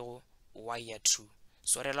go filego y ya 2.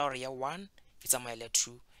 So ya 1 it's a mile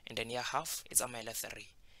 2, and then ya half it's a mile 3.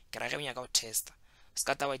 Ke ra ge ka test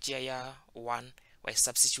ska ta wa ya 1 wa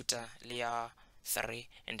substitute le ya 3,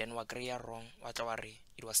 and then wa agree wrong, wa tla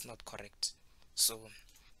it was not correct. So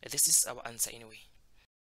this is our answer anyway.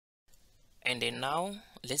 And then now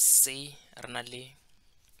let's say ranale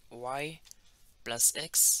y plus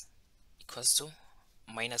x equals to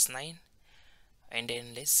minus 9, and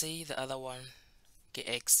then let's say the other one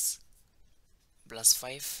x plus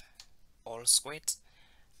 5 all squared,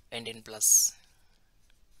 and then plus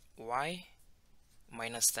y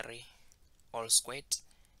minus 3 all squared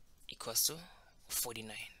equals to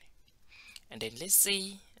 49. And then let's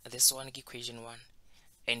say this one equation 1,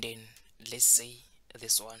 and then let's say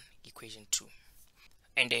this one equation 2.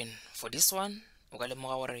 And then for this one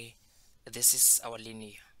this is our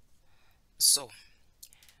linear. So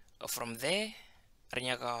from there re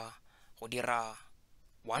nyaka go dira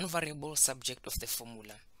one variable subject of the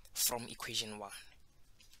formula from equation 1.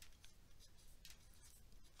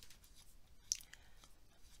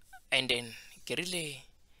 And then really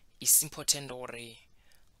is important or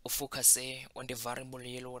focus on the variable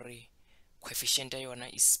yellow coefficient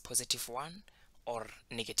yona is positive 1 or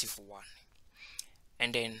negative 1.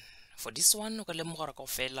 And then for this one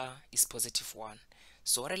is positive 1,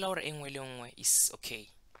 so is okay.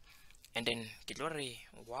 And then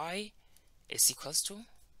y is equals to,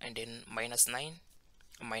 and then minus 9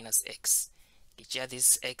 minus x. Get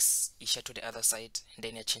this x is to the other side, and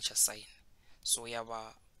then you change a sign, so we have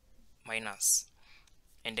a minus.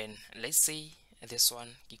 And then let's say this one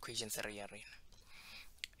equation 3 are in.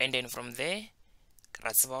 And then from there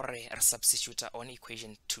re substitute on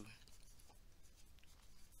equation 2.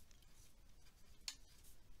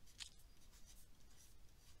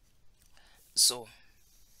 So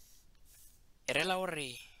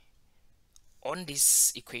on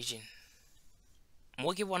this equation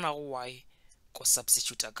mo ke bona go y ko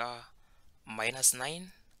substitute ka minus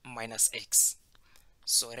 9 minus x,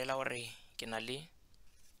 so ke na le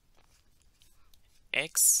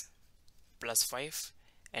x plus 5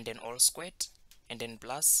 and then all squared and then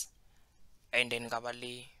plus, and then ka ba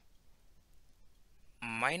le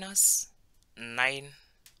minus 9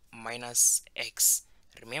 minus x.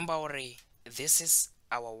 Remember this is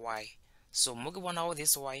our y, so mo ke bona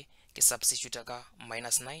this y ke substitute ka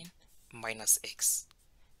minus 9 minus x,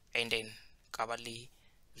 and then ka ba le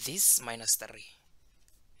this minus 3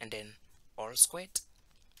 and then all squared,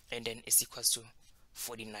 and then is equals to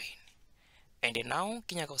 49. And then now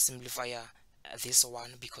ke nyaka go simplify this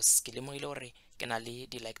one because ke lemogile gore ke na le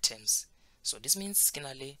di like terms, so this means ke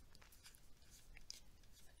na le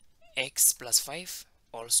x plus 5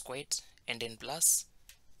 all squared and then plus,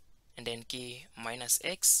 and then ke minus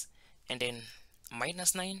x, and then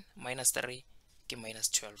minus 9 minus 3 ke minus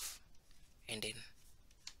 12, and then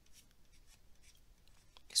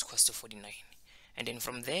is equals to 49. And then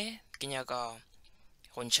from there ke nyaka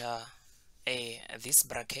go ntsha this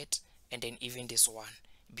bracket and then even this one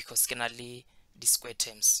because ke na le the square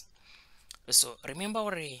terms. So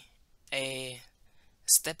remember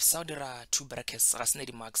steps how there are two brackets ga sene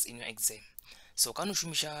di marks in your exam, so ka no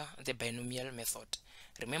shumisha the binomial method.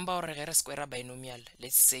 Remember ge re square binomial,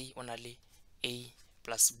 let's say on a a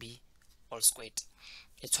plus b all squared,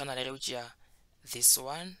 e tshwana le ge o this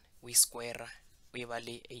one we square we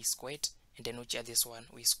vale a squared, and then o this one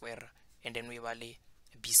we square and then we vale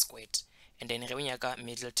b squared, and then ge o nyaka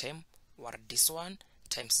middle term or this one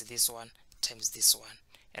times this one times this one,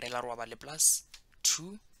 re la ro vale plus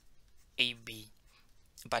 2ab,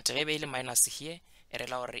 but ge be le minus here re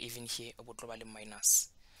la gore even here o botlo ba le minus,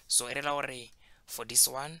 so re la gore for this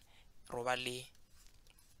one ro ba le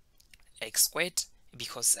x squared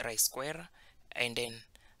because ra square, and then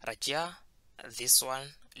ra tšea this one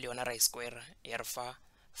le yona ra square ya re fa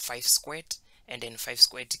 5 squared, and then 5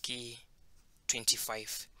 squared ke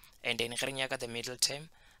 25, and then ge re nyaka the middle term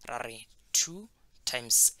ra re 2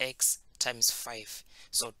 times x times 5,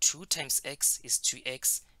 so 2 times x is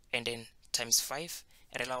 2x, and then times 5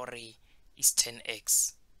 re la gore is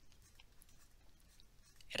 10x,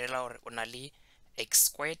 re la gore o na le x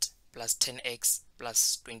squared plus 10x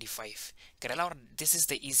plus 25. This is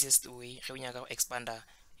the easiest way ge o nyaka go expanda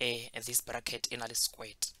this bracket in a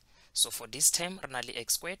squared. So for this term re na le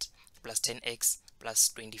x squared plus 10x plus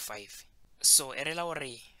 25. So re la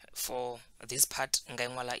gore for this part nka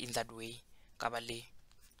ngwala in that way ka ba le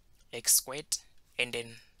x squared and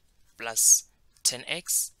then plus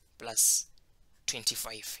 10x plus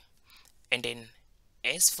 25, and then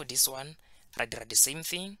as for this one ra dira the same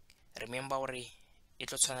thing. Remember e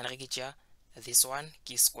tlo tshwana le ge ke this one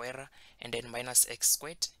ke square and then minus x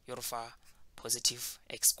squared yo re fa positive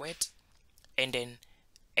x squared, and then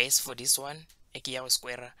as for this one e ke ya go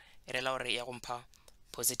square re la gore ya go mpha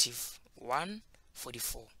positive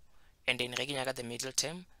 144, and then ge ke nyaka the middle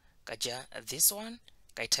term ka this one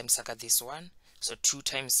ka times ka this one, so 2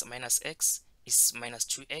 times minus x is minus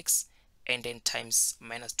 2x, and then times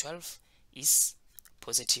minus 12 is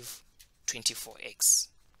positive 24x.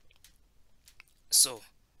 So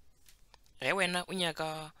ge wena o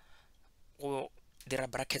nyaka go dira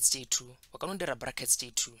brackets j2 o ka no dira brackets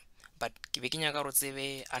j2, but ke be ke nyaka go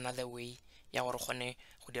tsebe another way ya gore kgone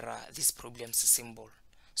go dira this problems symbol.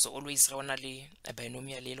 So always ge o na le a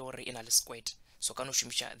binomial e le gore e na le squared, so ka no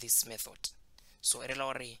shumisha this method. So re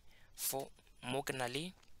la gore for mo ke na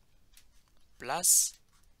le plus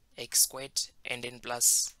x squared and then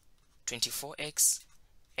plus 24x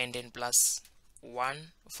and then plus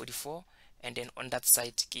 144, and then on that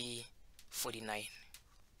side ke 49.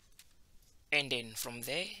 and then from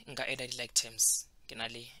there nka add the like terms ke na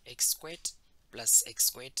le x squared plus x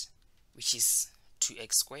squared, which is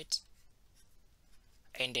 2x squared,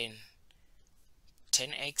 and then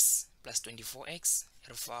 10x plus 24x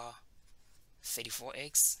re fa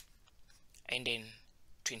 34x, and then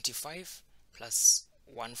 25 plus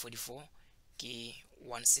 144 ke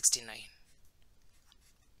 169,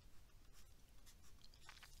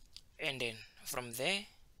 and then from there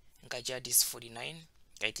nka ja this 49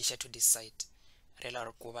 ka itlisha to this side re la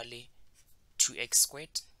re ko ba le 2x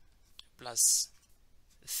squared plus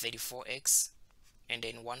 34x, and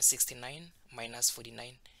then 169 minus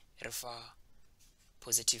 49 re fa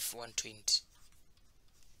positive 120,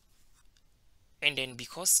 and then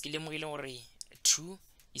because ke lemogile gore 2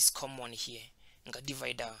 is common here nka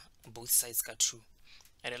divide both sides ka 2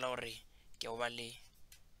 re la gore ke go ba le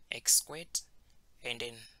x squared and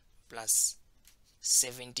then plus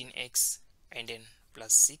 17x and then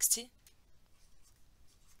plus 60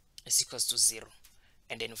 is equals to 0,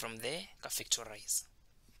 and then from there ka factorize.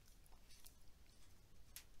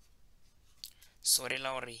 So re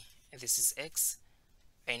la gore this is x,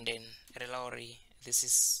 and then re la gore this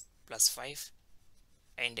is plus 5,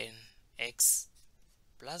 and then x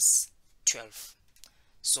plus 12.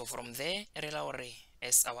 So from there re la gore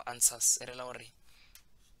as our answers re la gore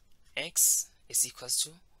x is equals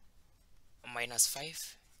to minus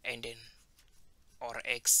 5, and then or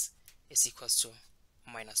x is equals to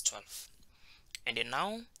minus 12, and then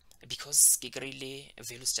now because ke kry-ile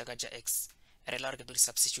values tša ka tša x re la gore ke tlo di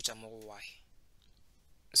substitute mo go y,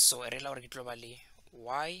 so re la gore ke tlo ba le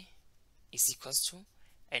y is equals to,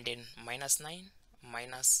 and then minus 9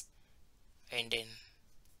 minus, and then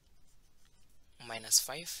minus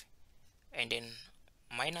 5, and then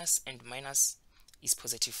minus and minus is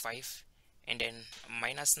positive 5, and then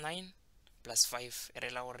minus 9 plus 5 re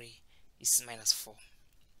la gore is minus 4,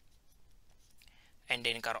 and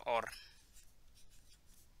then ka or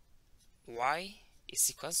y is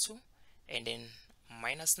equals to, and then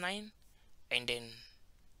minus 9, and then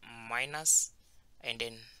minus, and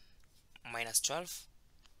then minus 12,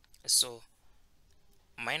 so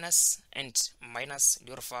minus and minus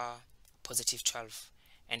di re fa positive 12,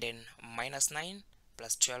 and then minus 9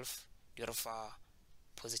 plus 12 di re fa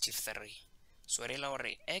positive 3, so re la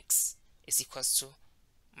gore x is equals to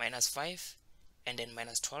minus 5 and then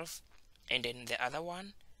minus 12, and then the other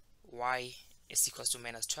one y is equals to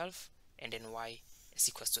minus 12, and then y is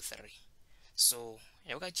equals to 3. So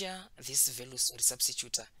ya ka tšea these values re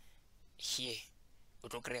substitute here o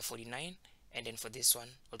tlo kry 49, and then for this one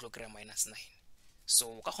o tlo kry minus 9.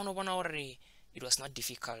 So ka kgona bona gore it was not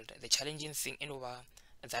difficult. The challenging thing in over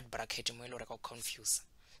that bracket mo ile re ka confuse,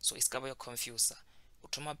 so is ka ba yo confuse o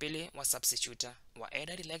thoma pele wa substitute wa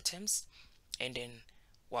add the like terms, and then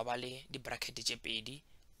wa ba le di bracket tše pedi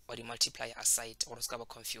or di multiply aside or ska ba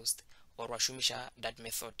confused, or wa shumisha that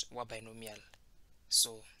method wa binomial.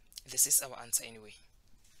 So this is our answer anyway.